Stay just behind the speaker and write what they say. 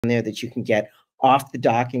there that you can get off the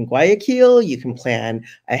dock in Guayaquil. You can plan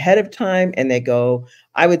ahead of time, and they go,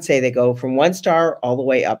 I would say they go from 1 star all the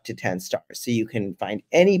way up to 10 stars. So you can find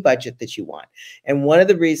any budget that you want. And one of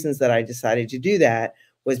the reasons that I decided to do that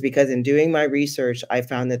was because in doing my research, I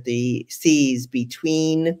found that the seas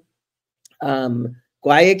between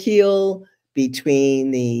Guayaquil,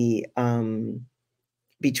 between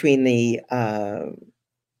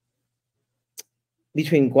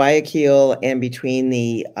Guayaquil and between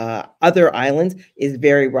the other islands is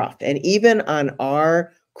very rough. And even on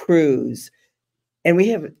our cruise, and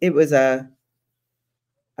it was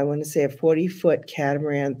I want to say a 40-foot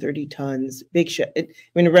catamaran, 30 tons, big ship. I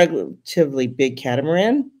mean, a relatively big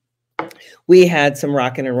catamaran. We had some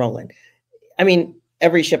rocking and rolling. I mean,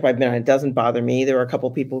 every ship I've been on, it doesn't bother me. There were a couple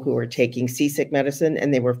of people who were taking seasick medicine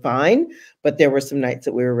and they were fine, but there were some nights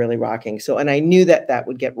that we were really rocking. So, and I knew that that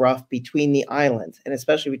would get rough between the islands, and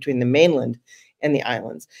especially between the mainland and the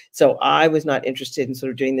islands. So I was not interested in sort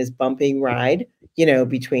of doing this bumping ride, you know,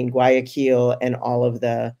 between Guayaquil and all of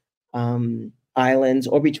the islands,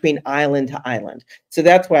 or between island to island. So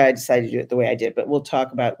that's why I decided to do it the way I did. But we'll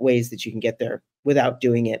talk about ways that you can get there without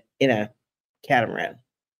doing it in a catamaran.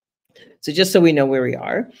 So just so we know where we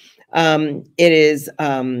are, this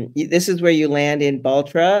is where you land in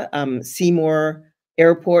Baltra, Seymour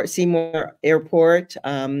Airport,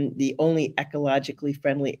 the only ecologically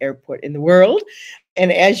friendly airport in the world.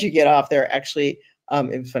 And as you get off, there are actually,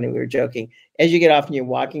 it was funny, we were joking, as you get off and you're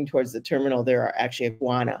walking towards the terminal, there are actually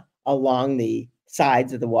iguana along the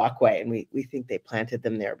sides of the walkway. And we think they planted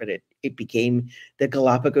them there, but it became the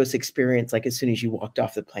Galapagos experience. Like as soon as you walked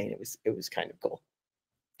off the plane, it was kind of cool.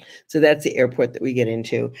 So that's the airport that we get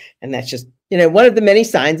into. And that's just, you know, one of the many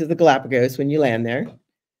signs of the Galapagos when you land there.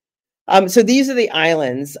 So these are the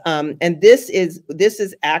islands. And this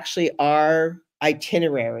is actually our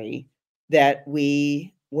itinerary that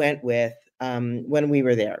we went with when we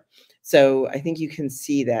were there. So I think you can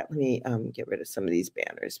see that. Let me get rid of some of these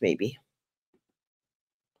banners, maybe.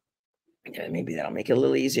 Yeah, maybe that'll make it a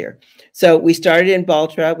little easier. So we started in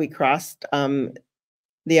Baltra. We crossed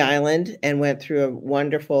the island and went through a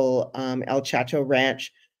wonderful El Chato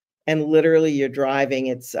ranch, and literally you're driving,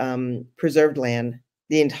 it's preserved land.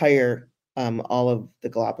 The entire all of the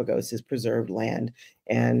Galapagos is preserved land,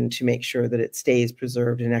 and to make sure that it stays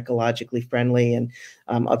preserved and ecologically friendly. And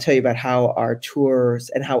I'll tell you about how our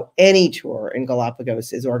tours and how any tour in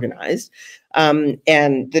Galapagos is organized. And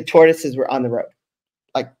the tortoises were on the road,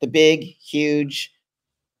 like the big, huge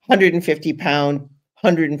 150-pound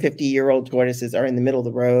 150-year-old tortoises are in the middle of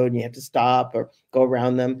the road, and you have to stop or go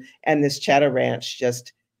around them. And this Chato Ranch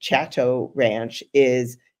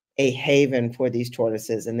is a haven for these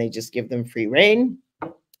tortoises, and they just give them free rein.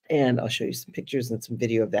 And I'll show you some pictures and some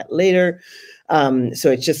video of that later. So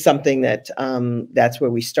it's just something that that's where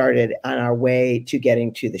we started on our way to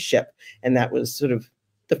getting to the ship. And that was sort of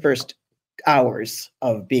the first hours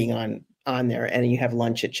of being on there, and you have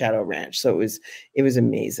lunch at Chato Ranch. So it was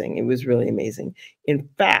amazing. It was really amazing. In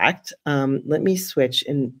fact, let me switch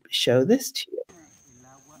and show this to you.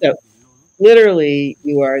 So literally,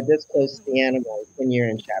 you are this close to the animals when you're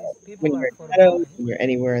in Chato. When you're in Chato, when you're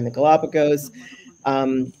anywhere in the Galapagos,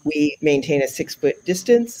 we maintain a 6-foot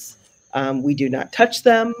distance. We do not touch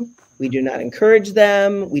them. We do not encourage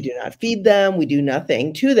them. We do not feed them. We do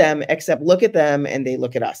nothing to them except look at them, and they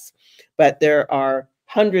look at us. But there are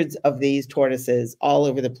hundreds of these tortoises all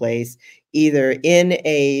over the place, either in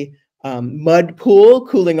a mud pool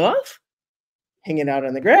cooling off, hanging out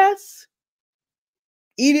on the grass,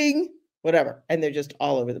 eating, whatever. And they're just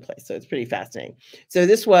all over the place. So it's pretty fascinating. So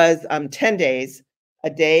this was 10 days, a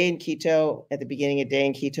day in Quito at the beginning, a day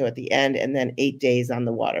in Quito at the end, and then 8 days on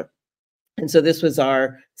the water. And so this was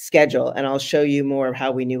our schedule. And I'll show you more of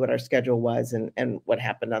how we knew what our schedule was and what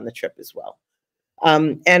happened on the trip as well.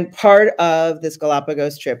 And part of this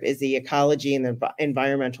Galapagos trip is the ecology and the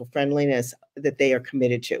environmental friendliness that they are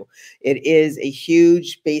committed to. It is a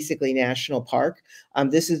huge, basically national park.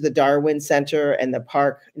 This is the Darwin Center and the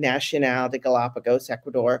Parque Nacional de Galapagos,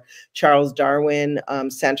 Ecuador. Charles Darwin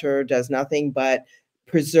Center does nothing but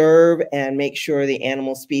preserve and make sure the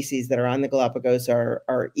animal species that are on the Galapagos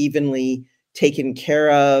are evenly taken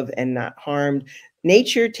care of and not harmed.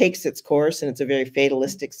 Nature takes its course, and it's a very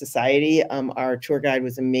fatalistic society. Our tour guide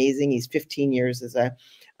was amazing. He's 15 years as a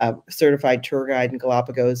certified tour guide in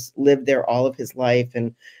Galapagos, lived there all of his life.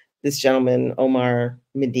 And this gentleman, Omar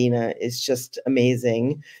Medina, is just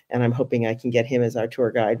amazing. And I'm hoping I can get him as our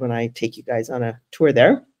tour guide when I take you guys on a tour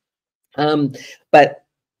there. But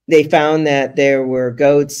they found that there were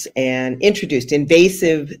goats and introduced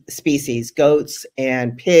invasive species, goats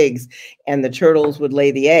and pigs, and the turtles would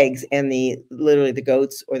lay the eggs, and literally the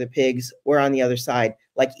goats or the pigs were on the other side,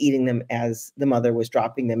 like eating them as the mother was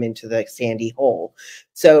dropping them into the sandy hole.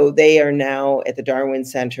 So they are now at the Darwin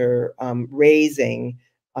Center raising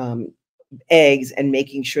eggs and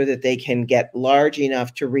making sure that they can get large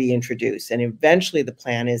enough to reintroduce. And eventually the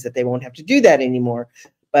plan is that they won't have to do that anymore.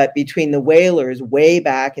 But between the whalers way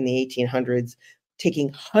back in the 1800s,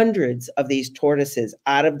 taking hundreds of these tortoises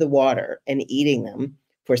out of the water and eating them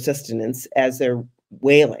for sustenance as they're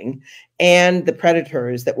whaling, and the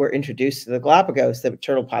predators that were introduced to the Galapagos, the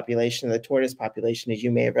turtle population, the tortoise population, as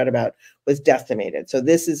you may have read about, was decimated. So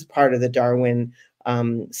this is part of the Darwin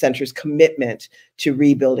Center's commitment to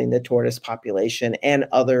rebuilding the tortoise population and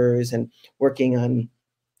others, and working on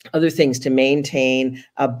other things to maintain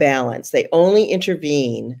a balance. They only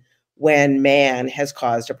intervene when man has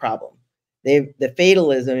caused a problem. The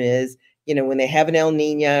fatalism is, you know, when they have an El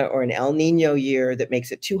Nino or an El Nino year that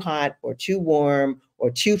makes it too hot or too warm or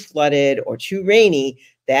too flooded or too rainy,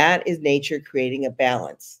 that is nature creating a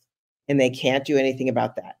balance, and they can't do anything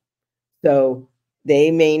about that. So they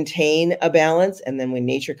maintain a balance, and then when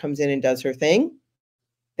nature comes in and does her thing,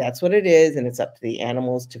 that's what it is, and it's up to the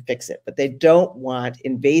animals to fix it. But they don't want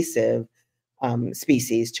invasive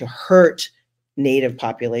species to hurt native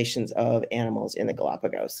populations of animals in the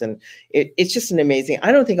Galapagos. And it's just an amazing,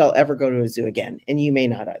 I don't think I'll ever go to a zoo again, and you may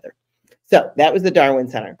not either. So that was the Darwin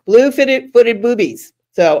Center. Blue-footed boobies.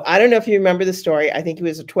 So I don't know if you remember the story. I think it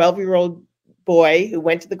was a 12-year-old boy who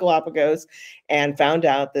went to the Galapagos and found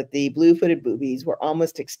out that the blue-footed boobies were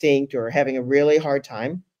almost extinct or having a really hard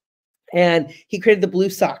time. And he created the blue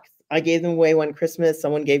socks. I gave them away one Christmas.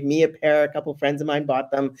 Someone gave me a pair. A couple of friends of mine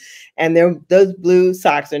bought them. And those blue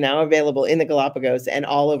socks are now available in the Galapagos and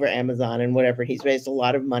all over Amazon and whatever. He's raised a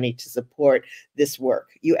lot of money to support this work.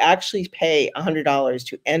 You actually pay $100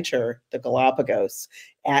 to enter the Galapagos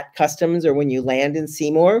at customs or when you land in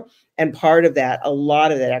Seymour. And part of that, a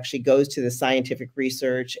lot of that actually goes to the scientific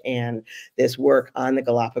research and this work on the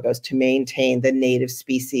Galapagos to maintain the native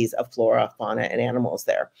species of flora, fauna, and animals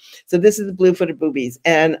there. So this is the blue-footed boobies.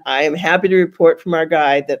 And I am happy to report from our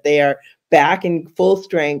guide that they are back in full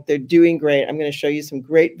strength. They're doing great. I'm going to show you some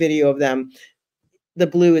great video of them. The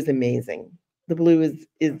blue is amazing. The blue is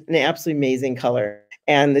an absolutely amazing color.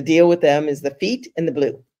 And the deal with them is the feet and the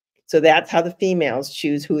blue. So that's how the females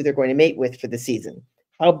choose who they're going to mate with for the season.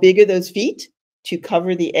 How big are those feet to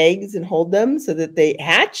cover the eggs and hold them so that they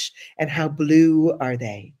hatch? And how blue are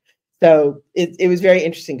they? So it was very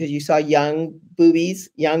interesting because you saw young boobies,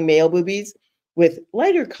 young male boobies with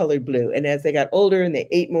lighter colored blue. And as they got older and they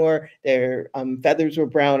ate more, their feathers were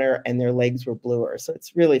browner and their legs were bluer. So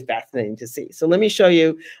it's really fascinating to see. So let me show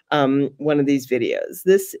you one of these videos.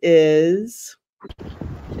 This is...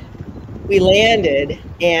 We landed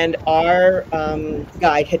and our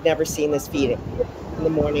guide had never seen this feeding in the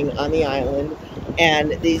morning on the island.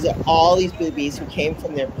 And these are all these boobies who came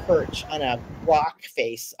from their perch on a rock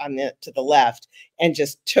face to the left and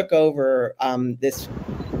just took over this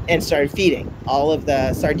and started feeding. All of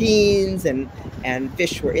the sardines and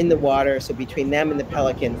fish were in the water. So between them and the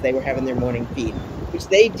pelicans, they were having their morning feed, which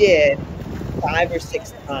they did 5 or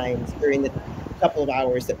 6 times during the couple of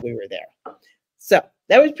hours that we were there. So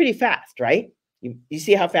that was pretty fast, right? You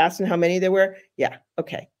see how fast and how many there were? Yeah,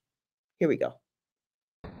 okay. Here we go.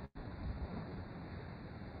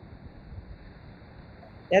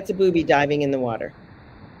 That's a booby diving in the water.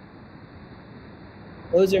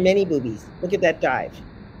 Those are many boobies. Look at that dive.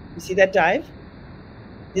 You see that dive?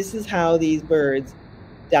 This is how these birds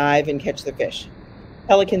dive and catch the fish.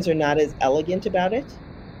 Pelicans are not as elegant about it,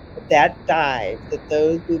 but that dive that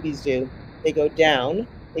those boobies do, they go down,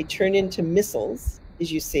 they turn into missiles,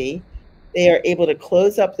 as you see. They are able to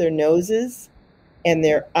close up their noses and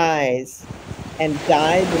their eyes and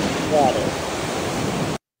dive into the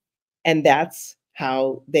water. And that's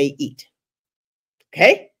how they eat.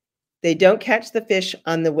 Okay? They don't catch the fish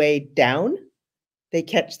on the way down. They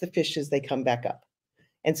catch the fish as they come back up.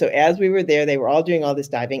 And so as we were there, they were all doing all this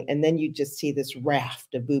diving. And then you just see this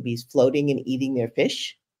raft of boobies floating and eating their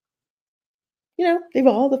fish. You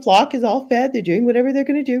know, the flock is all fed. They're doing whatever they're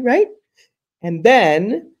going to do, right? And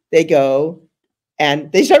then they go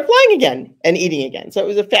and they start flying again and eating again. So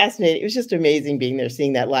it was just amazing being there,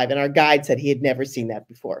 seeing that live. And our guide said he had never seen that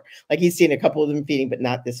before. Like he's seen a couple of them feeding, but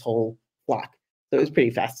not this whole flock. So it was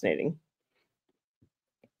pretty fascinating.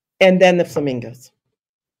 And then the flamingos.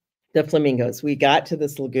 The flamingos. We got to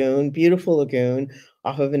this lagoon, beautiful lagoon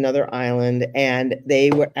off of another island, and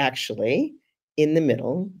they were actually in the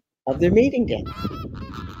middle of their mating dance.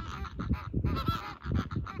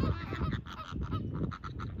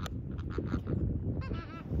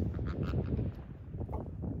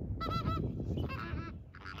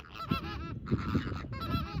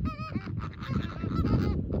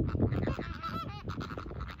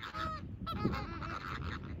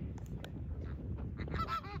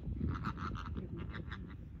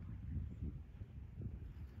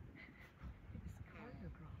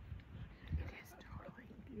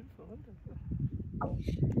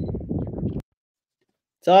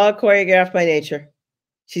 It's all choreographed by nature.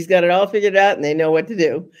 She's got it all figured out and they know what to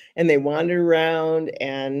do. And they wander around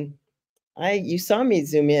and you saw me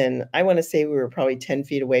zoom in. I want to say we were probably 10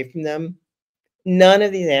 feet away from them. None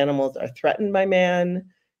of these animals are threatened by man.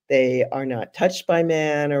 They are not touched by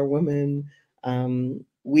man or woman.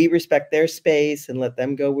 We respect their space and let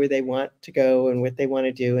them go where they want to go and what they want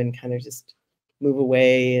to do and kind of just move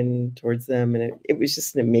away and towards them. And it was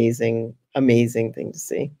just an amazing, amazing thing to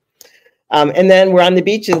see. And then we're on the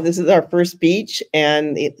beaches. This is our first beach,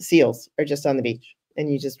 and the seals are just on the beach.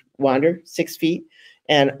 And you just wander 6 feet.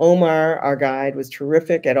 And Omar, our guide, was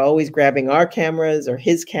terrific at always grabbing our cameras or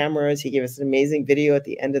his cameras. He gave us an amazing video at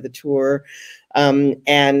the end of the tour,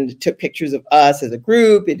 and took pictures of us as a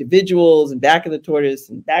group, individuals, and back of the tortoise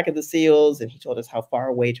and back of the seals. And he told us how far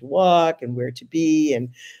away to walk and where to be, and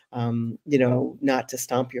you know, not to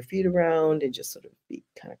stomp your feet around and just sort of be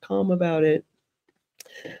kind of calm about it.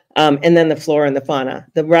 And then the flora and the fauna.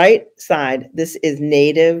 The right side, this is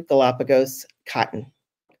native Galapagos cotton.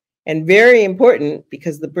 And very important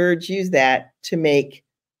because the birds use that to make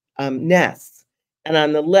nests. And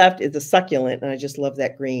on the left is a succulent, and I just love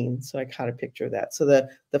that green. So I caught a picture of that. So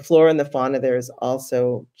the flora and the fauna there is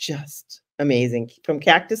also just amazing. From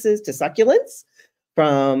cactuses to succulents,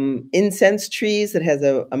 from incense trees that has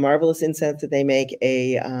a marvelous incense that they make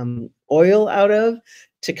a oil out of,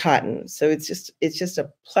 to cotton. So it's just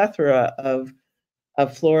a plethora of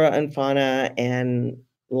flora and fauna and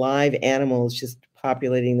live animals just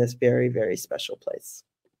populating this very, very special place.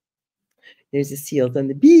 There's the seals on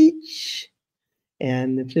the beach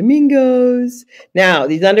and the flamingos. Now,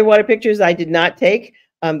 these underwater pictures I did not take.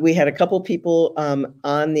 We had a couple people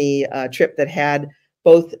on the trip that had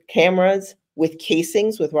both cameras with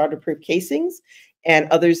casings, with waterproof casings, and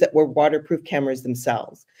others that were waterproof cameras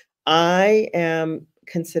themselves. I am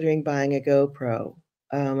considering buying a GoPro.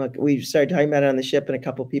 We started talking about it on the ship, and a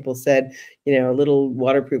couple people said, you know, a little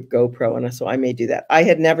waterproof GoPro, and so I may do that. I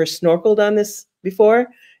had never snorkeled on this before,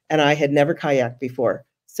 and I had never kayaked before.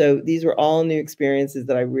 So these were all new experiences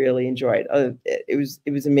that I really enjoyed. It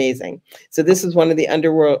was amazing. So this is one of the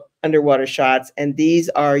underwater shots, and these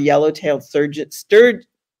are yellow-tailed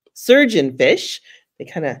surgeon fish. They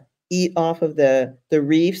kind of eat off of the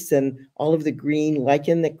reefs and all of the green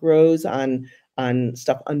lichen that grows on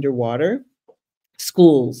stuff underwater.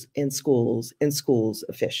 Schools and schools and schools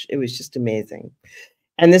of fish. It was just amazing.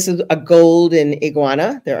 And this is a golden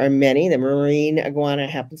iguana. There are many. The marine iguana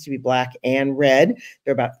happens to be black and red.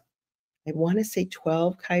 There are about, I want to say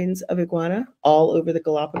 12 kinds of iguana all over the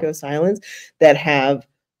Galapagos Islands that have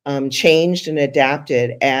changed and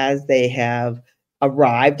adapted as they have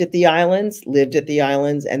arrived at the islands, lived at the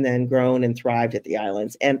islands, and then grown and thrived at the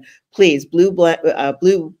islands. And please, Blue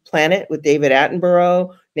Planet with David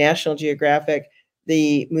Attenborough, National Geographic,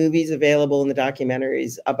 the movies available in the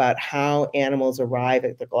documentaries about how animals arrive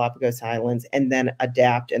at the Galapagos Islands and then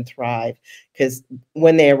adapt and thrive. Because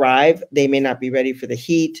when they arrive, they may not be ready for the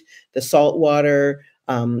heat, the salt water,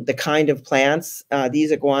 the kind of plants.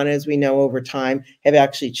 These iguanas, we know over time, have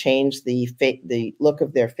actually changed the look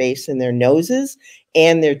of their face and their noses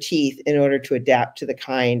and their teeth in order to adapt to the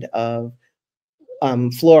kind of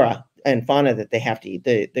flora and fauna that they have to eat,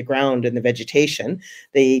 the ground and the vegetation.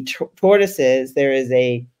 The tortoises, there is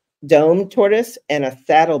a domed tortoise and a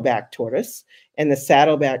saddleback tortoise. And the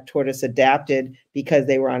saddleback tortoise adapted because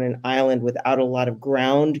they were on an island without a lot of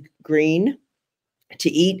ground green to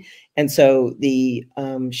eat. And so the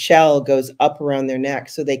shell goes up around their neck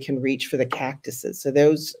so they can reach for the cactuses. So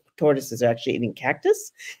those tortoises are actually eating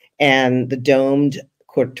cactus, and the domed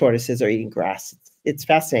tortoises are eating grass. It's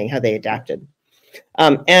fascinating how they adapted.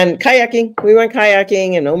 And kayaking, we went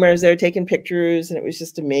kayaking, and Omar's there taking pictures, and it was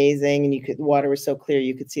just amazing. And the water was so clear,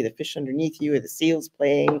 you could see the fish underneath you or the seals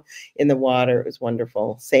playing in the water. It was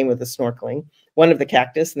wonderful. Same with the snorkeling. One of the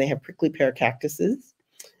cactus, and they have prickly pear cactuses.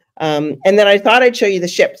 And then I thought I'd show you the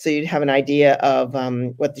ship so you'd have an idea of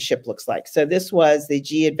what the ship looks like. So this was the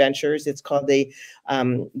G Adventures. It's called the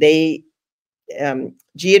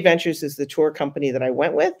G Adventures is the tour company that I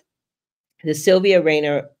went with. The Sylvia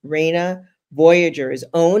Reina Voyager is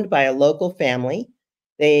owned by a local family.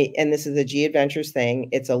 And this is a G Adventures thing.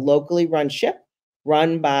 It's a locally run ship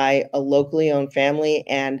run by a locally owned family,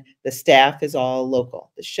 and the staff is all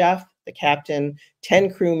local. The chef, the captain,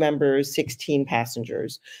 10 crew members, 16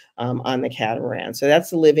 passengers on the catamaran. So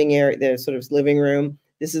that's the living area, the sort of living room.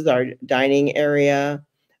 This is our dining area.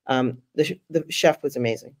 The chef was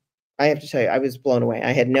amazing. I have to tell you, I was blown away.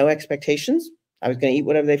 I had no expectations. I was going to eat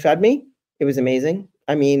whatever they fed me. It was amazing.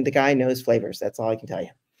 I mean, the guy knows flavors. That's all I can tell you.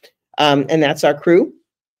 And that's our crew.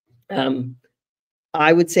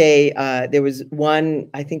 I would say there was one,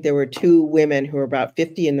 I think there were two women who were about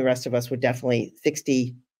 50, and the rest of us were definitely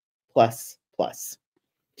 60 plus.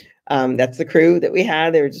 That's the crew that we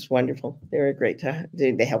had. They were just wonderful. They were great.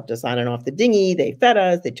 They helped us on and off the dinghy. They fed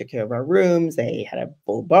us. They took care of our rooms. They had a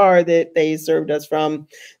full bar that they served us from.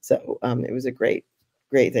 So it was a great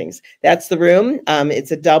things. That's the room.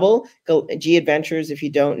 It's a double. G Adventures, if you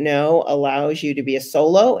don't know, allows you to be a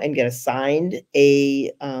solo and get assigned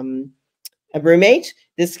a roommate.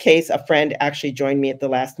 This case, a friend actually joined me at the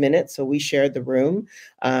last minute, so we shared the room.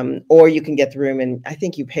 Or you can get the room, and I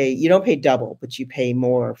think you don't pay double, but you pay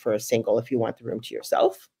more for a single if you want the room to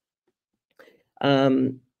yourself. I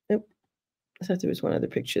thought there was one other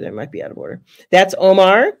picture there, might be out of order. That's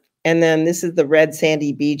Omar, and then this is the red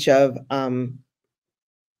sandy beach of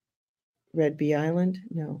Redby Island.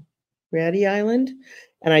 No, Ratty Island.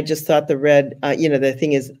 And I just thought the red, the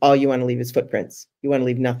thing is, all you want to leave is footprints. You want to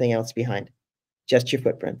leave nothing else behind, just your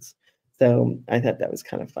footprints. So I thought that was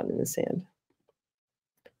kind of fun in the sand.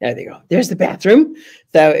 There you go. There's the bathroom.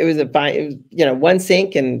 So it was one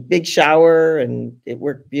sink and big shower, and it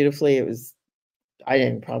worked beautifully. I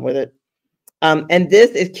didn't have a problem with it. And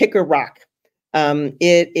this is Kicker Rock.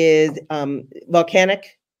 It is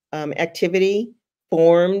volcanic activity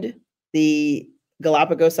formed the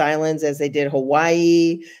Galapagos Islands, as they did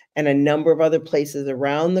Hawaii and a number of other places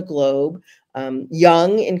around the globe.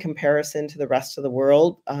 Young in comparison to the rest of the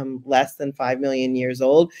world, less than 5 million years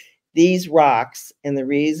old. These rocks, and the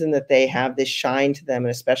reason that they have this shine to them,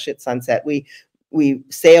 and especially at sunset, we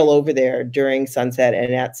sail over there during sunset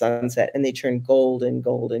and at sunset, and they turn golden,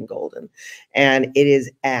 golden, golden. And it is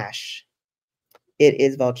ash. It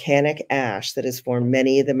is volcanic ash that has formed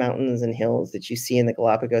many of the mountains and hills that you see in the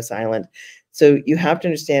Galapagos Island. So you have to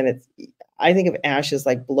understand, I think of ash as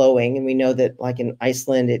like blowing, and we know that like in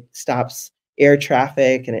Iceland, it stops air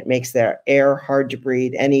traffic and it makes their air hard to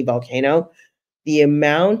breathe, any volcano. The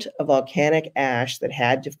amount of volcanic ash that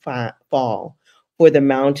had to fall for the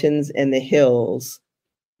mountains and the hills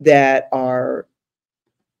that are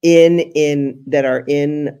in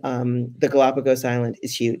the Galapagos Island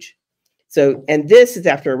is huge. So, and this is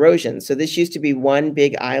after erosion. So this used to be one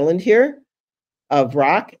big island here of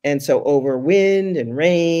rock. And so over wind and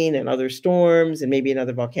rain and other storms and maybe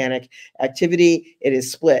another volcanic activity, it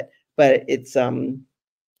is split. But it's a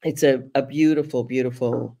beautiful,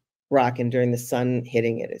 beautiful rock. And during the sun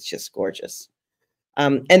hitting it, it's just gorgeous.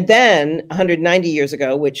 And then 190 years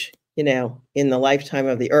ago, which, in the lifetime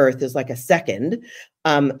of the Earth is like a second,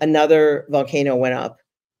 another volcano went up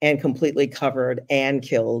and completely covered and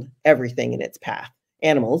killed everything in its path.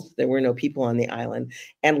 Animals, there were no people on the island,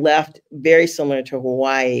 and left, very similar to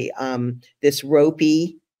Hawaii, this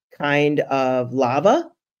ropey kind of lava.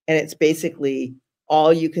 And it's basically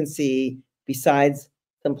all you can see, besides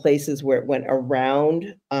some places where it went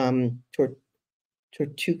around Tortuku.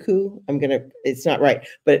 It's not right,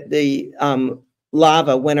 but the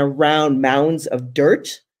lava went around mounds of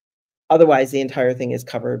dirt. Otherwise, the entire thing is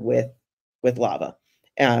covered with lava,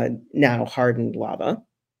 now hardened lava.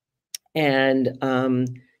 And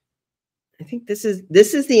I think this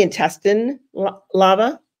is the intestine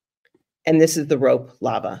lava, and this is the rope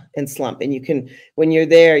lava and slump. And you can, when you're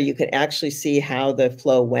there, you can actually see how the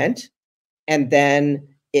flow went, and then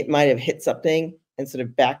it might have hit something and sort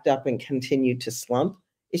of backed up and continued to slump.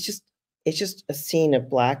 It's just a scene of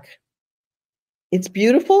black. It's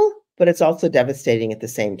beautiful, but it's also devastating at the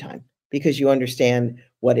same time, because you understand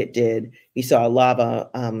what it did. We saw lava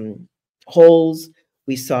holes.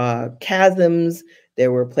 We saw chasms.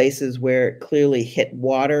 There were places where it clearly hit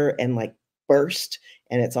water and like burst,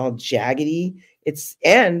 and it's all jaggedy.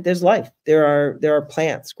 And there's life. There are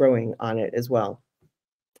plants growing on it as well.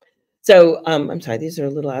 So I'm sorry, these are a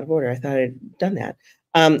little out of order. I thought I'd done that.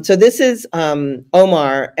 So this is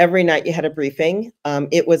Omar. Every night you had a briefing.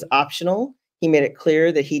 It was optional. He made it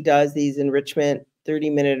clear that he does these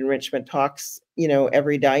 30-minute enrichment talks,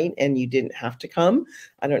 every night, and you didn't have to come.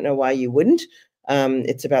 I don't know why you wouldn't.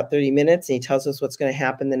 It's about 30 minutes, and he tells us what's going to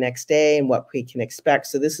happen the next day and what we can expect.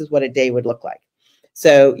 So this is what a day would look like.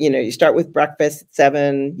 So, you start with breakfast at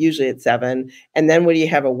 7, usually at 7. And then whether you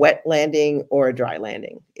have a wet landing or a dry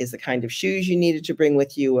landing is the kind of shoes you needed to bring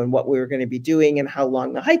with you, and what we were going to be doing and how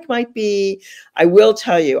long the hike might be. I will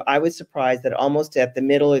tell you, I was surprised that almost at the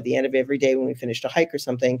middle or the end of every day when we finished a hike or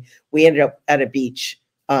something, we ended up at a beach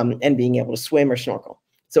and being able to swim or snorkel.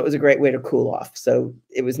 So it was a great way to cool off. So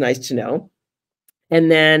it was nice to know. And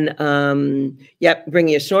then, bring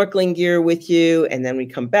your snorkeling gear with you. And then we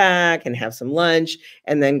come back and have some lunch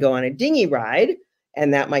and then go on a dinghy ride.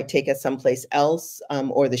 And that might take us someplace else,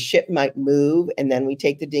 or the ship might move. And then we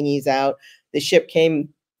take the dinghies out. The ship came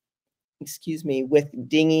excuse me, with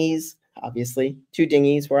dinghies, obviously 2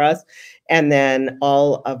 dinghies for us, and then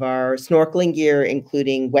all of our snorkeling gear,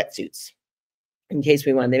 including wetsuits, in case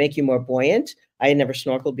we want. They make you more buoyant. I had never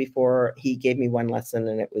snorkeled before. He gave me one lesson,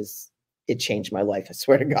 and it changed my life, I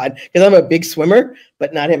swear to God, because I'm a big swimmer,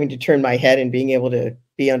 but not having to turn my head and being able to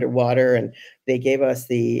be underwater. And they gave us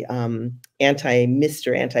the anti-mist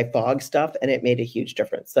or anti-fog stuff, and it made a huge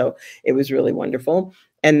difference. So it was really wonderful.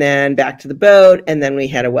 And then back to the boat, and then we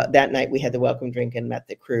had that night we had the welcome drink and met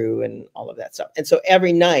the crew and all of that stuff. And so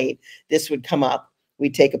every night this would come up.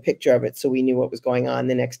 We'd take a picture of it so we knew what was going on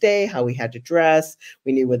the next day, how we had to dress.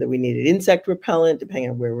 We knew whether we needed insect repellent, depending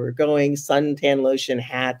on where we were going, suntan lotion,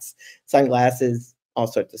 hats, sunglasses, all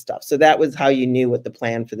sorts of stuff. So that was how you knew what the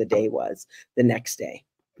plan for the day was the next day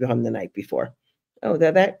from the night before. Oh,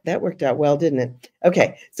 that worked out well, didn't it?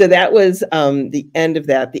 Okay, so that was the end of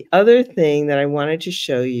that. The other thing that I wanted to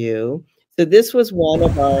show you, so this was one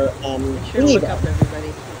of our sure to look up,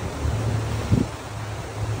 everybody.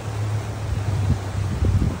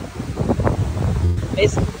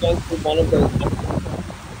 Basically going through one of those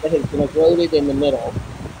that has been eroded in the middle,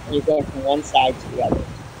 and you're going from one side to the other.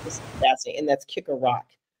 This is fascinating, and that's Kicker Rock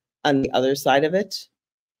on the other side of it.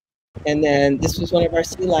 And then this was one of our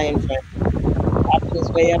sea lion friends, popping his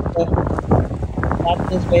way up the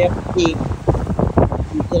peak.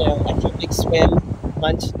 You know, after a big swim,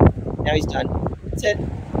 hunt, now he's done. That's it.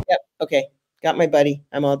 Yep. Okay. Got my buddy.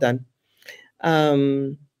 I'm all done.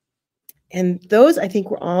 And those, I think,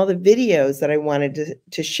 were all the videos that I wanted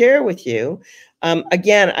to share with you.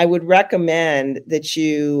 Again, I would recommend that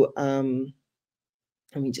you, let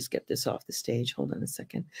me just get this off the stage. Hold on a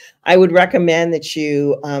second. I would recommend that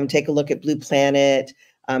you take a look at Blue Planet,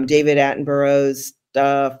 David Attenborough's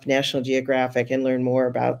stuff, National Geographic, and learn more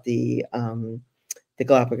about the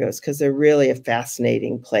Galapagos, because they're really a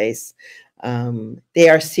fascinating place. They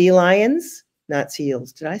are sea lions, not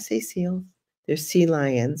seals. Did I say seals? They're sea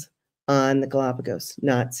lions on the Galapagos,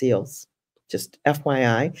 not seals. Just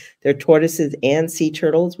FYI, they're tortoises and sea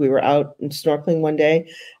turtles. We were out snorkeling one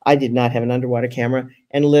day. I did not have an underwater camera,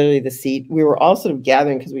 and literally we were all sort of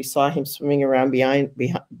gathering because we saw him swimming around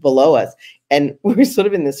below us, and we were sort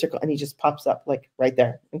of in this circle, and he just pops up like right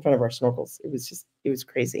there in front of our snorkels. It was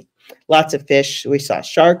crazy. Lots of fish. We saw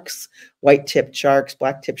sharks, white-tipped sharks,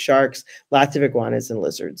 black-tipped sharks, lots of iguanas and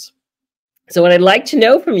lizards. So what I'd like to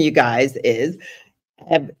know from you guys is,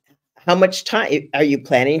 how much time are you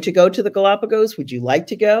planning to go to the Galapagos? Would you like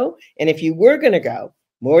to go? And if you were going to go,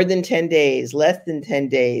 more than 10 days, less than 10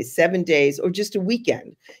 days, 7 days, or just a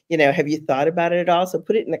weekend, you know, have you thought about it at all? So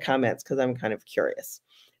put it in the comments, because I'm kind of curious.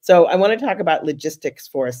 So I want to talk about logistics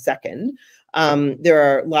for a second. There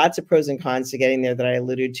are lots of pros and cons to getting there that I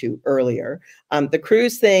alluded to earlier. The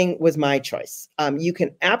cruise thing was my choice. You can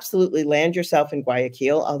absolutely land yourself in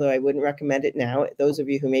Guayaquil, although I wouldn't recommend it now. Those of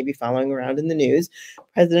you who may be following around in the news,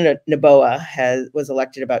 President Noboa was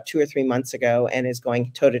elected about 2 or 3 months ago and is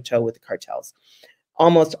going toe-to-toe with the cartels.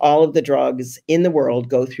 Almost all of the drugs in the world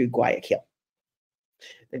go through Guayaquil.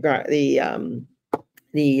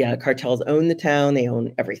 The cartels own the town. They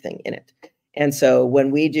own everything in it. And so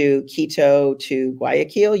when we do Quito to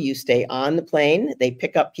Guayaquil, you stay on the plane. They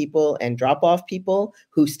pick up people and drop off people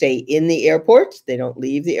who stay in the airport. They don't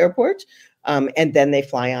leave the airport. And then they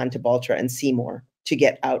fly on to Baltra and Seymour to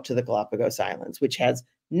get out to the Galapagos Islands, which has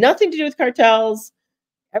nothing to do with cartels.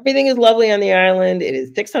 Everything is lovely on the island. It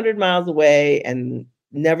is 600 miles away, and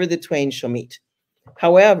never the twain shall meet.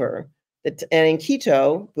 However, and in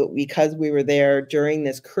Quito, but because we were there during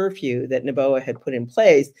this curfew that Noboa had put in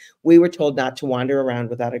place, we were told not to wander around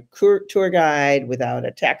without a tour guide, without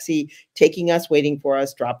a taxi taking us, waiting for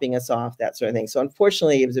us, dropping us off, that sort of thing. So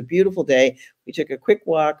unfortunately, it was a beautiful day. We took a quick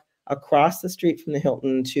walk across the street from the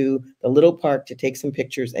Hilton to the little park to take some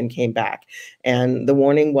pictures and came back. And the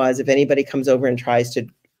warning was, if anybody comes over and tries to,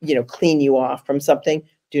 you know, clean you off from something,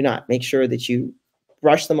 do not. Make sure that you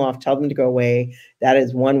brush them off, tell them to go away. That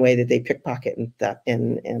is one way that they pickpocket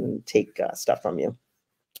and take stuff from you.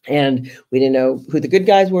 And we didn't know who the good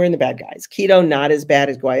guys were and the bad guys. Quito, not as bad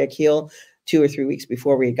as Guayaquil. 2 or 3 weeks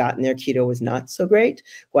before we had gotten there, Quito was not so great.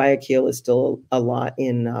 Guayaquil is still a lot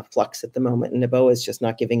in flux at the moment, and Noboa is just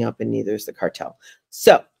not giving up, and neither is the cartel.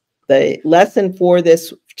 So the lesson for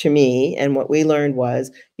this to me, and what we learned, was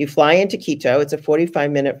you fly into Quito. It's a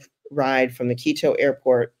 45-minute ride from the Quito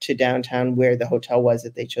airport to downtown, where the hotel was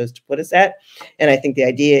that they chose to put us at. And I think the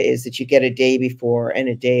idea is that you get a day before and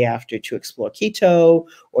a day after to explore Quito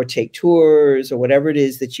or take tours or whatever it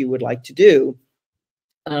is that you would like to do.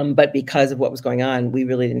 But because of what was going on, we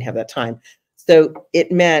really didn't have that time. So it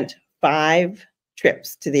meant 5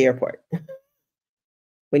 trips to the airport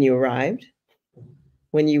when you arrived,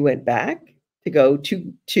 when you went back to go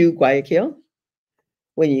to Guayaquil,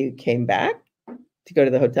 when you came back to go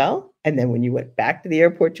to the hotel, and then when you went back to the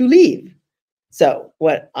airport to leave. So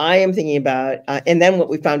what I am thinking about, and then what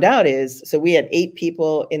we found out is, so we had 8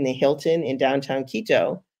 people in the Hilton in downtown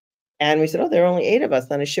Quito, and we said, oh, there are only 8 of us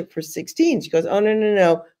on a ship for 16. She goes, oh, no, no,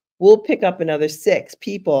 no, we'll pick up another 6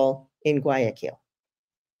 people in Guayaquil.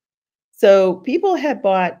 So people had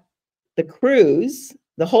bought the cruise,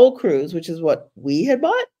 the whole cruise, which is what we had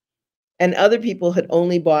bought, and other people had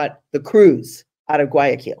only bought the cruise out of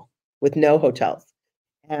Guayaquil with no hotels.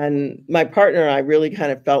 And my partner and I really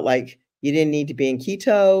kind of felt like you didn't need to be in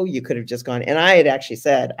Quito. You could have just gone. And I had actually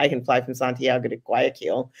said, I can fly from Santiago to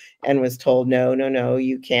Guayaquil, and was told, no, no, no,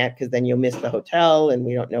 you can't, because then you'll miss the hotel and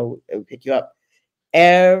we don't know it will pick you up.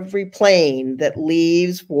 Every plane that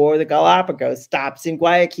leaves for the Galapagos stops in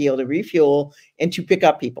Guayaquil to refuel and to pick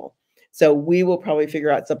up people. So we will probably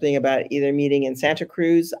figure out something about either meeting in Santa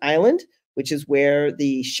Cruz Island, which is where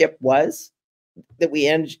the ship was, that we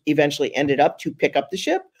eventually ended up to pick up the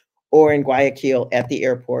ship, or in Guayaquil at the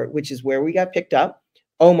airport, which is where we got picked up.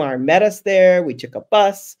 Omar met us there. We took a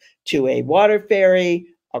bus to a water ferry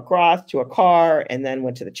across to a car, and then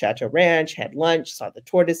went to the Chateau Ranch, had lunch, saw the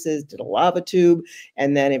tortoises, did a lava tube,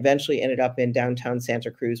 and then eventually ended up in downtown Santa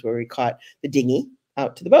Cruz, where we caught the dinghy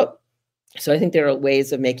out to the boat. So I think there are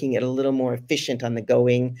ways of making it a little more efficient on the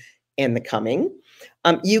going and the coming.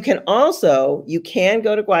 You can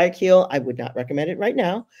go to Guayaquil. I would not recommend it right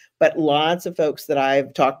now, but lots of folks that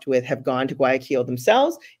I've talked with have gone to Guayaquil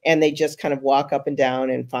themselves, and they just kind of walk up and down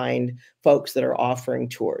and find folks that are offering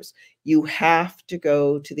tours. You have to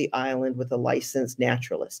go to the island with a licensed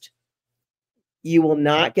naturalist. You will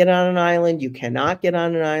not get on an island. You cannot get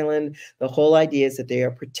on an island. The whole idea is that they are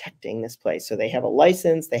protecting this place. So they have a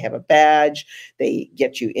license, they have a badge, they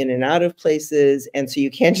get you in and out of places. And so you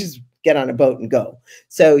can't just get on a boat and go.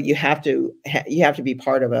 So you have to be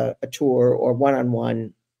part of a tour or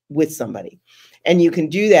one-on-one with somebody. And you can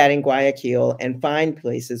do that in Guayaquil and find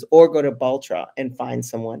places, or go to Baltra and find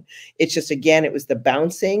someone. It's just, again, it was the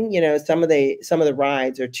bouncing, some of the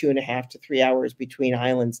rides are 2.5 to 3 hours between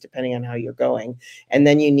islands, depending on how you're going. And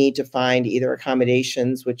then you need to find either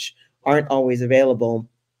accommodations, which aren't always available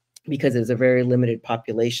because there's a very limited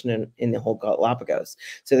population in the whole Galapagos.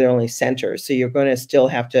 So they're only centers. So you're going to still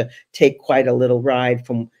have to take quite a little ride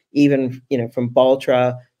from from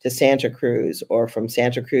Baltra to Santa Cruz, or from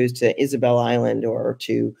Santa Cruz to Isabel Island, or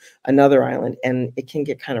to another island, and it can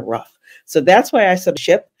get kind of rough. So that's why I said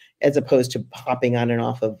ship as opposed to hopping on and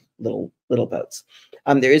off of little boats.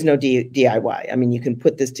 There is no DIY. I mean, you can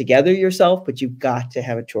put this together yourself, but you've got to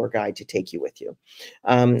have a tour guide to take you with you.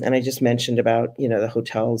 And I just mentioned about, the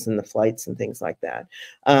hotels and the flights and things like that.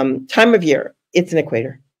 Time of year, it's an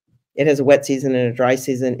equator. It has a wet season and a dry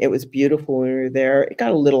season. It was beautiful when we were there. It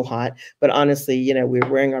got a little hot, but honestly, we were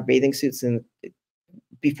wearing our bathing suits, and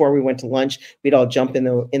before we went to lunch, we'd all jump in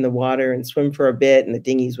the water and swim for a bit, and the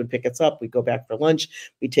dinghies would pick us up. We'd go back for lunch.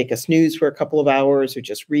 We'd take a snooze for a couple of hours, or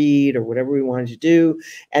just read, or whatever we wanted to do,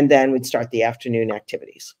 and then we'd start the afternoon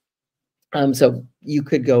activities. So you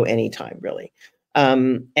could go anytime, really.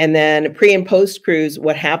 And then pre and post cruise,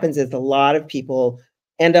 what happens is a lot of people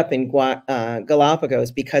end up in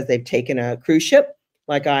Galapagos because they've taken a cruise ship,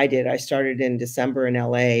 like I did. I started in December in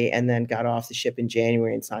LA, and then got off the ship in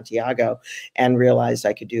January in Santiago, and realized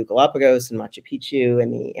I could do Galapagos and Machu Picchu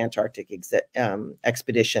and the Antarctic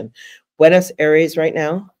expedition. Buenos Aires right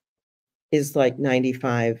now is like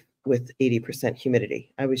 95 with 80%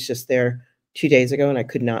 humidity. I was just there 2 days ago, and I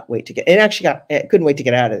could not wait to get, couldn't wait to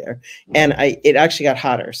get out of there. And it actually got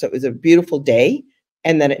hotter. So it was a beautiful day.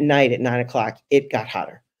 And then at night at 9 o'clock, it got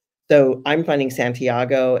hotter. So I'm finding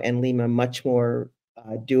Santiago and Lima much more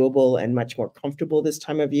doable and much more comfortable this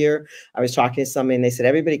time of year. I was talking to somebody, and they said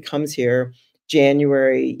everybody comes here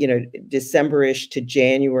January, December-ish to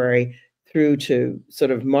January through to sort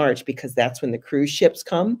of March, because that's when the cruise ships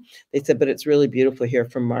come. They said, but it's really beautiful here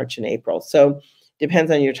from March and April. So depends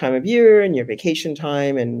on your time of year and your vacation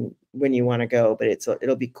time and when you want to go, but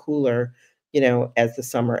it'll be cooler, as the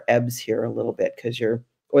summer ebbs here a little bit,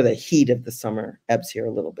 or the heat of the summer ebbs here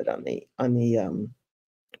a little bit on the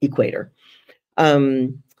equator.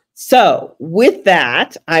 So with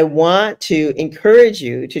that, I want to encourage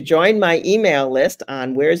you to join my email list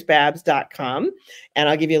on where'sbabs.com, and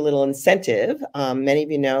I'll give you a little incentive. Many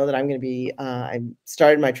of you know that I'm going to be, I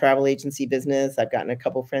started my travel agency business. I've gotten a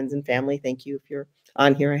couple friends and family. Thank you if you're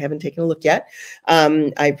on here. I haven't taken a look yet.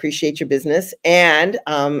 I appreciate your business. And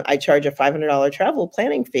I charge a $500 travel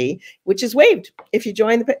planning fee, which is waived if you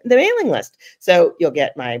join the mailing list. So you'll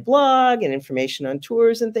get my blog and information on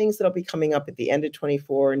tours and things that'll be coming up at the end of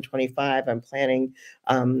 24 and 25. I'm planning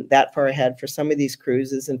that far ahead for some of these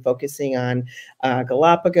cruises and focusing on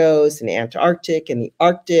Galapagos and Antarctic and the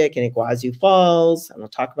Arctic and Iguazu Falls. And I'll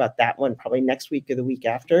talk about that one probably next week or the week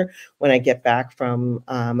after when I get back from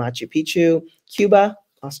Machu Picchu. Cuba,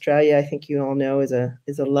 Australia, I think you all know is a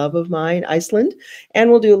love of mine. Iceland, and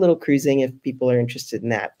we'll do a little cruising if people are interested in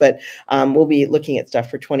that. But we'll be looking at stuff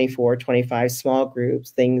for 24, 25 small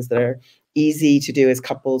groups, things that are easy to do as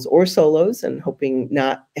couples or solos, and hoping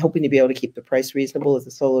to be able to keep the price reasonable as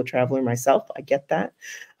a solo traveler myself. I get that.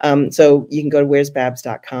 So you can go to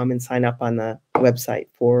where'sbabs.com and sign up on the website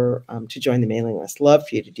for to join the mailing list. Love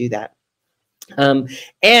for you to do that.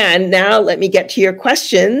 And now let me get to your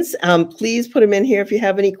questions. Please put them in here if you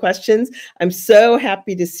have any questions. I'm so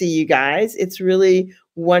happy to see you guys. It's really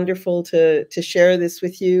wonderful to share this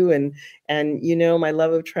with you. And you know, my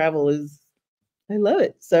love of travel is, I love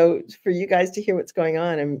it. So for you guys to hear what's going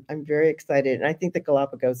on, I'm very excited. And I think the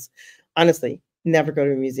Galapagos, honestly, never go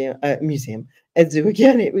to a zoo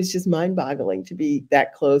again. It was just mind-boggling to be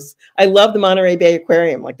that close. I love the Monterey Bay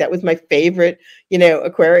Aquarium. Like, that was my favorite, you know,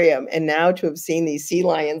 aquarium. And now to have seen these sea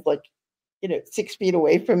lions, like, you know, 6 feet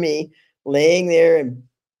away from me, laying there and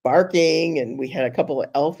barking. And we had a couple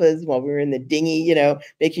of alphas while we were in the dinghy, you know,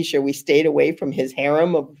 making sure we stayed away from his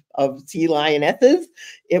harem of sea lionesses.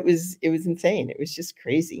 It was insane. It was just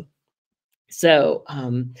crazy. So,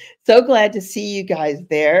 so glad to see you guys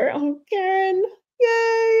there. Oh, Karen,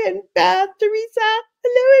 yay, and Beth, Teresa,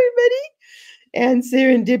 hello, everybody. And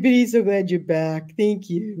Serendipity, so glad you're back. Thank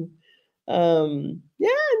you. Yeah,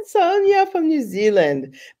 and Sonia from New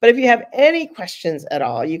Zealand. But if you have any questions at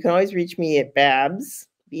all, you can always reach me at Babs,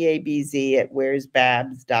 B-A-B-Z, at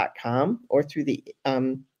where'sbabs.com, or through the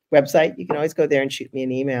website. You can always go there and shoot me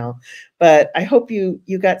an email. But I hope you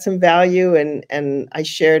got some value, and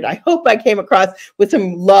I hope I came across with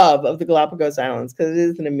some love of the Galapagos Islands, because it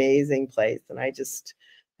is an amazing place. And I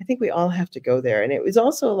think we all have to go there. And it was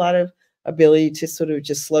also a lot of ability to sort of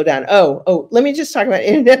just slow down. Oh, let me just talk about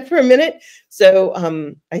internet for a minute. So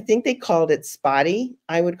I think they called it spotty.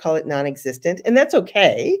 I would call it non-existent, and that's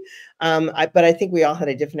okay. But I think we all had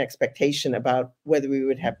a different expectation about whether we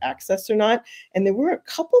would have access or not. And there were a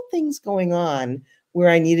couple things going on where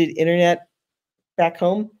I needed internet back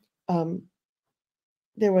home.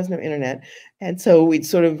 There was no internet. And so we'd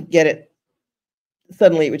sort of get it.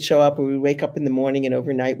 Suddenly it would show up, or we'd wake up in the morning, and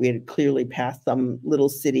overnight we had clearly passed some little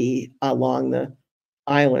city along the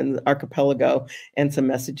island archipelago, and some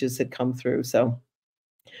messages had come through. So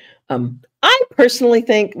I personally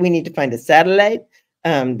think we need to find a satellite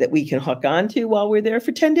that we can hook onto while we're there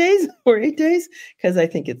for 10 days or 8 days, because I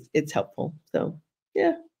think it's helpful. So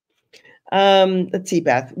yeah. Let's see,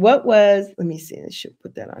 Beth. Let me see, I should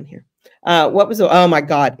put that on here. Oh my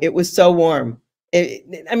God, it was so warm.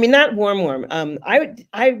 I mean, not warm.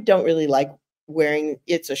 I don't really like wearing,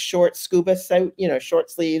 it's a short scuba suit, you know,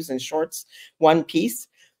 short sleeves and shorts, one piece.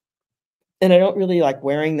 And I don't really like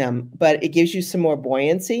wearing them, but it gives you some more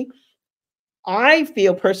buoyancy. I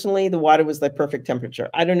feel personally the water was the perfect temperature.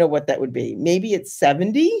 I don't know what that would be. Maybe it's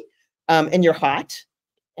 70 and you're hot,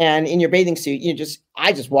 and in your bathing suit,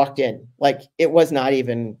 I just walked in, like, it was not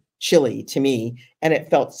even chilly to me, and it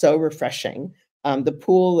felt so refreshing. The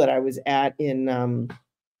pool that I was at in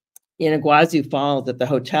Iguazu Falls at the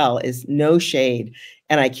hotel is no shade.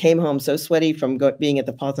 And I came home so sweaty from being at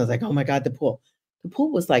the falls. I was like, oh my God, the pool. The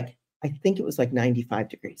pool was like, I think it was like 95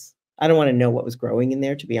 degrees. I don't want to know what was growing in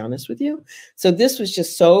there, to be honest with you. So this was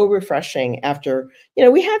just so refreshing after, you know,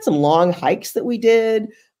 we had some long hikes that we did.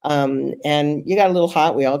 And you got a little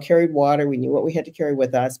hot. We all carried water. We knew what we had to carry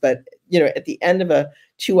with us. But, you know, at the end of a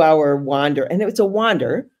 2-hour wander, and it's a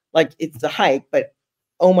wander, like it's a hike, but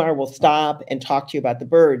Omar will stop and talk to you about the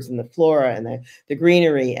birds and the flora and the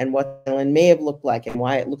greenery and what the island may have looked like and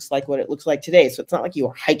why it looks like what it looks like today. So it's not like you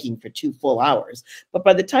were hiking for 2 full hours, but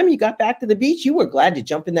by the time you got back to the beach, you were glad to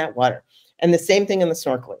jump in that water. And the same thing on the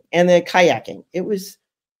snorkeling and the kayaking.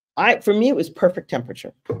 For me, it was perfect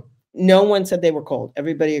temperature. No one said they were cold.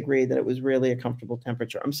 Everybody agreed that it was really a comfortable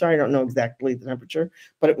temperature. I'm sorry, I don't know exactly the temperature,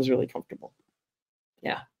 but it was really comfortable.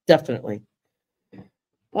 Yeah, definitely.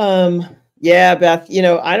 Yeah, Beth, you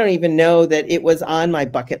know, I don't even know that it was on my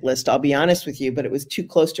bucket list, I'll be honest with you, but it was too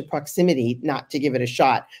close to proximity not to give it a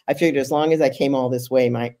shot. I figured as long as I came all this way,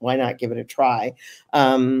 why not give it a try?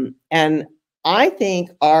 And I think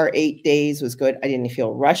our 8 days was good. I didn't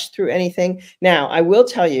feel rushed through anything. Now, I will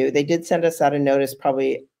tell you, they did send us out a notice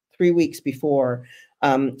probably 3 weeks before.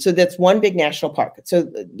 So that's one big national park. So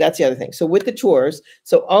that's the other thing. So with the tours,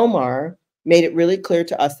 so Omar made it really clear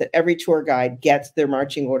to us that every tour guide gets their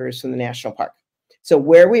marching orders from the national park. So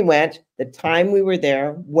where we went, the time we were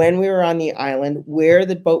there, when we were on the island, where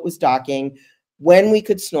the boat was docking, when we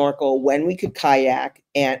could snorkel, when we could kayak,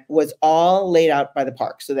 and was all laid out by the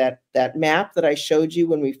park. So that map that I showed you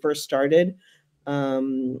when we first started, let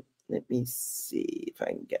me see if I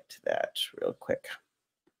can get to that real quick.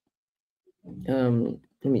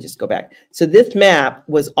 Let me just go back. So this map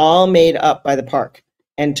was all made up by the park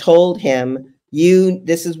and told him,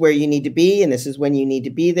 this is where you need to be, and this is when you need to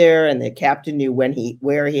be there. And the captain knew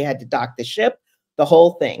where he had to dock the ship, the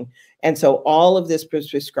whole thing. And so all of this was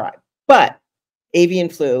prescribed. But avian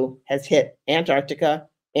flu has hit Antarctica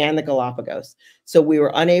and the Galapagos. So we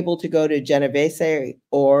were unable to go to Genovese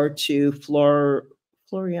or to Floriana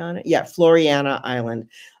Island.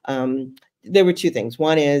 There were two things.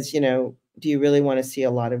 One is, do you really want to see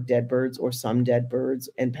a lot of dead birds or some dead birds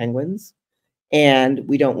and penguins? And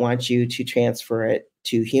we don't want you to transfer it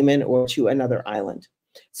to human or to another island.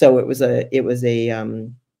 So it was a what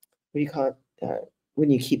do you call it? When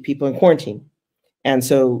you keep people in quarantine. And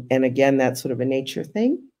so, and again, that's sort of a nature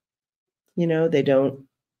thing. They don't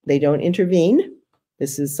intervene.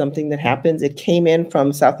 This is something that happens. It came in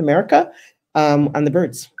from South America on the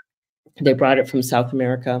birds. They brought it from South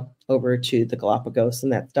America over to the Galapagos,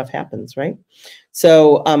 and that stuff happens, right?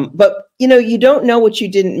 So, but you don't know what you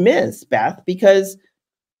didn't miss, Beth, because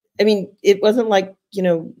I mean, it wasn't like,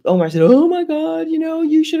 Omar said, oh my God,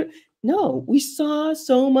 you should. No, we saw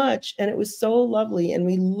so much, and it was so lovely, and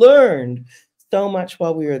we learned so much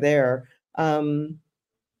while we were there.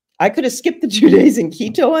 I could have skipped the 2 days in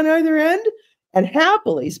Quito on either end and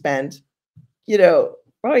happily spent,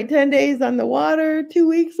 probably 10 days on the water, 2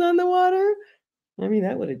 weeks on the water. I mean,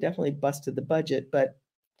 that would have definitely busted the budget, but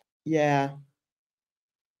yeah.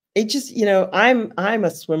 It just, I'm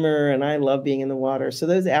a swimmer and I love being in the water. So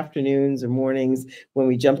those afternoons or mornings when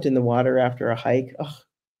we jumped in the water after a hike, oh,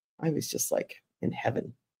 I was just like in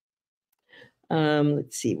heaven.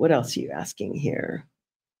 Let's see, what else are you asking here?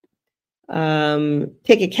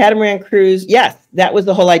 Take a catamaran cruise. Yes, that was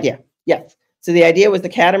the whole idea. Yes. So the idea was the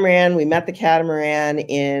catamaran. We met the catamaran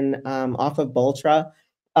in off of Boltra.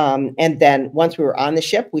 And then once we were on the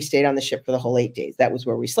ship, we stayed on the ship for the whole 8 days. That was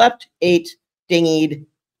where we slept, ate, dinghied.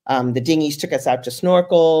 The dinghies took us out to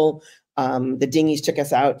snorkel. The dinghies took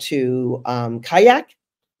us out to kayak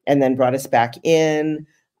and then brought us back in.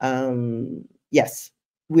 Yes,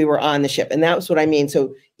 we were on the ship. And that was what I mean.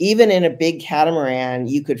 So even in a big catamaran,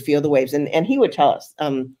 you could feel the waves. And he would tell us,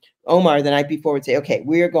 Omar, the night before would say, okay,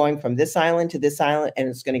 we are going from this island to this island, and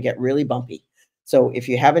it's going to get really bumpy. So if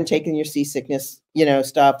you haven't taken your seasickness,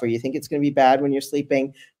 stuff, or you think it's going to be bad when you're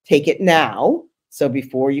sleeping, take it now. So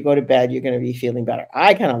before you go to bed, you're going to be feeling better.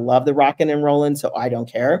 I kind of love the rocking and rolling, so I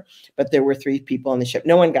don't care. But there were 3 people on the ship.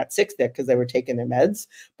 No one got sick there because they were taking their meds,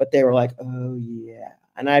 but they were like, oh, yeah.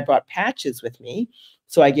 And I brought patches with me.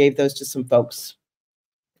 So I gave those to some folks.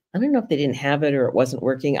 I don't know if they didn't have it or it wasn't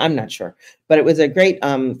working. I'm not sure. But it was a great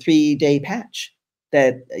 3-day patch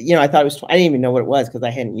that, I thought it was, I didn't even know what it was because I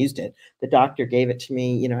hadn't used it. The doctor gave it to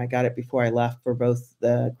me. I got it before I left for both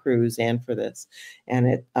the cruise and for this.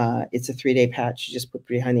 And it's a 3-day patch you just put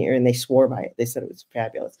behind the ear, and they swore by it. They said it was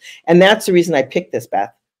fabulous. And that's the reason I picked this,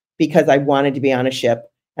 Beth, because I wanted to be on a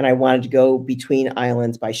ship and I wanted to go between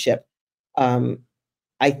islands by ship.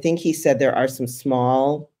 I think he said there are some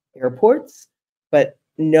small airports, but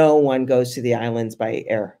no one goes to the islands by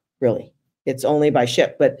air, really. It's only by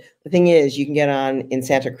ship. But the thing is, you can get on in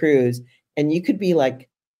Santa Cruz and you could be like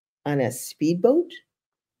on a speedboat,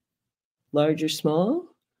 large or small,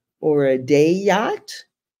 or a day yacht,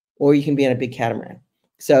 or you can be on a big catamaran.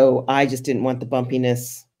 So I just didn't want the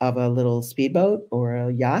bumpiness of a little speedboat or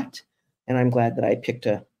a yacht. And I'm glad that I picked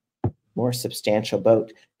a more substantial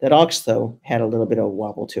boat that also had a little bit of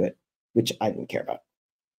wobble to it, which I didn't care about.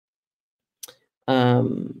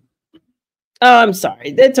 Oh, I'm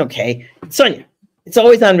sorry. That's okay. Sonia, it's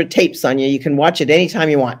always on tape, Sonia. You can watch it anytime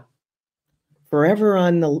you want. Forever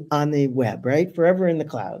on the web, right? Forever in the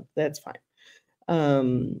cloud. That's fine.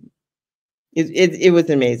 It was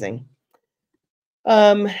amazing.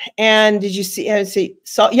 And did you see?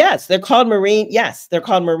 So yes, they're called marine. Yes, they're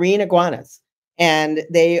called marine iguanas, and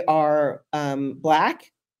they are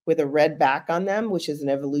black with a red back on them, which is an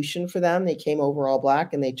evolution for them. They came over all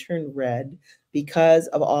black and they turned red because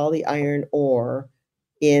of all the iron ore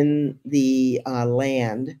in the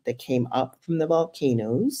land that came up from the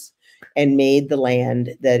volcanoes and made the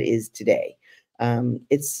land that is today.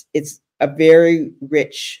 It's a very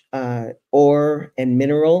rich ore and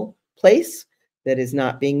mineral place. that is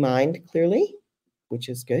not being mined clearly, which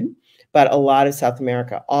is good. But a lot of South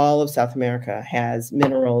America, all of South America has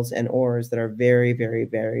minerals and ores that are very, very,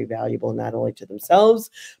 very valuable, not only to themselves,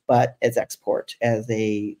 but as export, as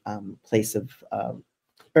a place of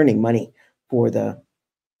earning money for the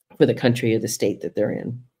country or the state that they're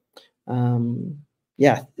in.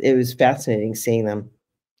 Yeah, it was fascinating seeing them.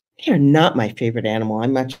 They are not my favorite animal.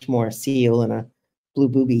 I'm much more a seal and a blue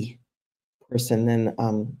booby person than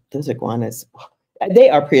those iguanas. They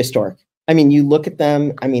are prehistoric. I mean, you look at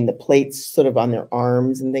them, I mean, the plates sort of on their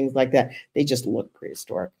arms and things like that, they just look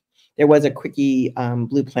prehistoric. There was a quickie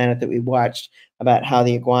Blue Planet that we watched about how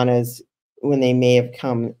the iguanas, when they may have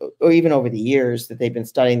come, or even over the years that they've been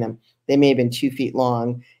studying them, they may have been 2 feet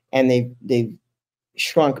long, and they've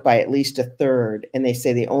shrunk by at least a third. And they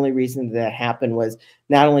say the only reason that happened was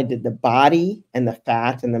not only did the body and the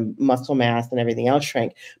fat and the muscle mass and everything else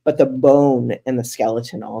shrink, but the bone and the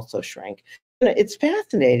skeleton also shrank. It's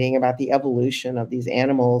fascinating about the evolution of these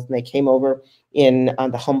animals. And they came over in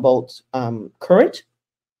the Humboldt current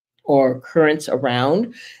or currents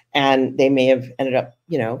around, and they may have ended up,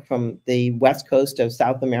 you know, from the west coast of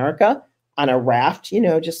South America on a raft, you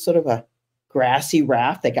know, just sort of a grassy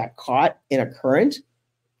raft that got caught in a current.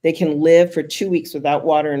 They can live for 2 weeks without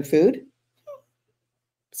water and food.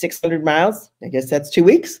 600 miles, I guess that's 2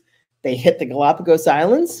 weeks. They hit the Galapagos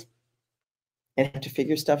Islands and have to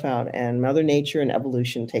figure stuff out, and Mother Nature and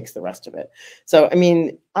evolution takes the rest of it. So, I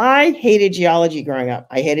mean, I hated geology growing up.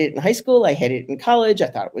 I hated it in high school. I hated it in college. I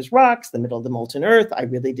thought it was rocks, the middle of the molten earth. I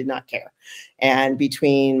really did not care. And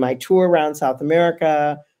between my tour around South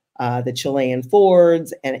America, the Chilean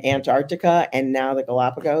fords and Antarctica, and now the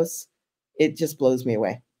Galapagos, it just blows me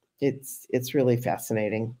away. It's really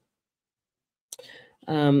fascinating.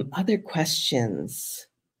 Other questions?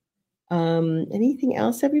 Anything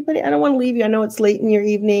else, everybody? I don't want to leave you. I know it's late in your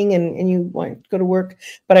evening and you want to go to work,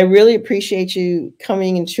 but I really appreciate you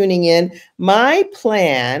coming and tuning in. My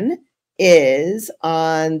plan is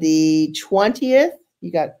on the 20th.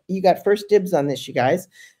 You got first dibs on this, you guys.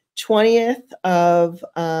 20th of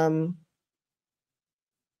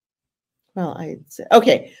well, I'd say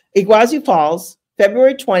okay, Iguazu Falls,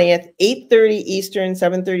 February 20th, 8:30 Eastern,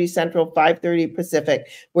 7:30 Central, 5:30 Pacific.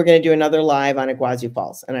 We're going to do another live on Iguazu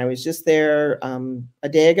Falls. And I was just there a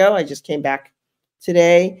day ago. I just came back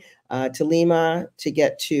today to Lima to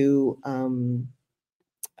get to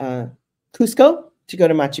Cusco to go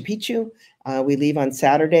to Machu Picchu. We leave on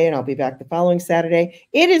Saturday, and I'll be back the following Saturday.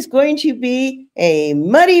 It is going to be a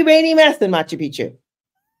muddy, rainy mess in Machu Picchu.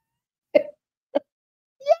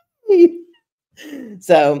 Yay!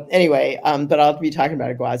 So anyway, but I'll be talking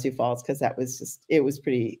about Iguazu Falls because that was just, it was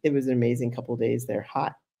an amazing couple of days there,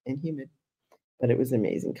 hot and humid, but it was an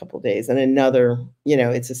amazing couple of days. And another, you know,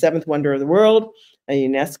 it's the 7th wonder of the world, a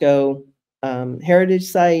UNESCO heritage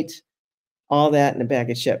site, all that in a bag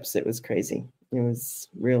of chips. It was crazy. It was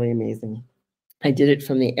really amazing. I did it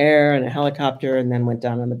from the air and a helicopter, and then went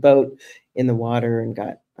down on the boat in the water and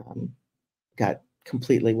got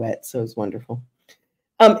completely wet. So it was wonderful.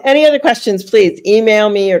 Any other questions, please email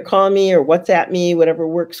me or call me or WhatsApp me, whatever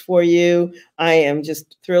works for you. I am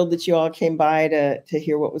just thrilled that you all came by to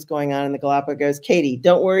hear what was going on in the Galapagos. Katie,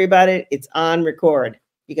 don't worry about it. It's on record.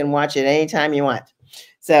 You can watch it anytime you want.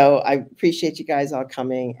 So I appreciate you guys all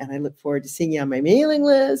coming, and I look forward to seeing you on my mailing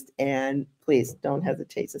list. And please don't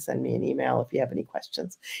hesitate to send me an email if you have any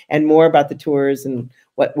questions and more about the tours and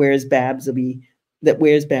what Where's Babs will be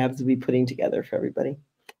putting together for everybody.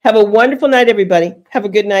 Have a wonderful night, everybody. Have a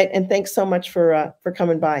good night, and thanks so much for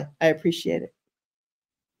coming by. I appreciate it.